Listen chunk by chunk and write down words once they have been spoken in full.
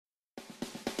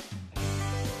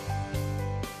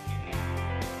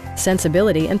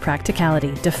Sensibility and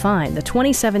practicality define the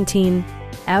 2017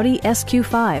 Audi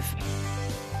SQ5.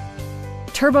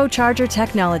 Turbocharger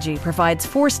technology provides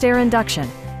forced air induction,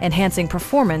 enhancing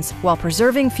performance while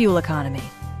preserving fuel economy.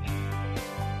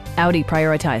 Audi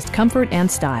prioritized comfort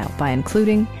and style by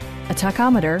including a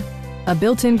tachometer, a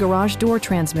built-in garage door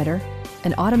transmitter,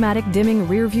 an automatic dimming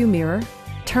rear-view mirror,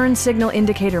 turn signal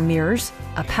indicator mirrors,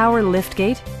 a power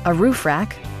liftgate, a roof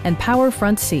rack, and power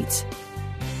front seats.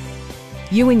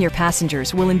 You and your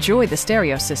passengers will enjoy the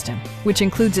stereo system, which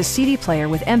includes a CD player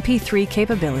with MP3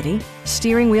 capability,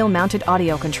 steering wheel mounted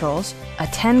audio controls, a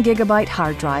 10 GB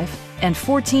hard drive, and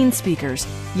 14 speakers,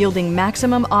 yielding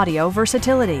maximum audio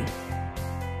versatility.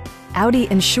 Audi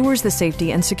ensures the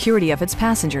safety and security of its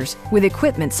passengers with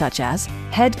equipment such as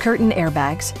head curtain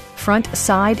airbags, front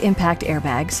side impact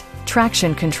airbags,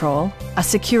 traction control, a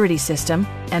security system,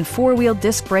 and four-wheel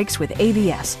disc brakes with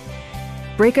ABS.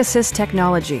 Brake Assist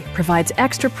technology provides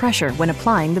extra pressure when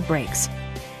applying the brakes.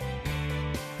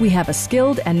 We have a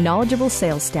skilled and knowledgeable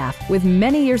sales staff with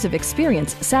many years of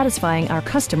experience satisfying our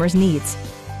customers' needs.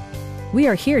 We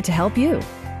are here to help you.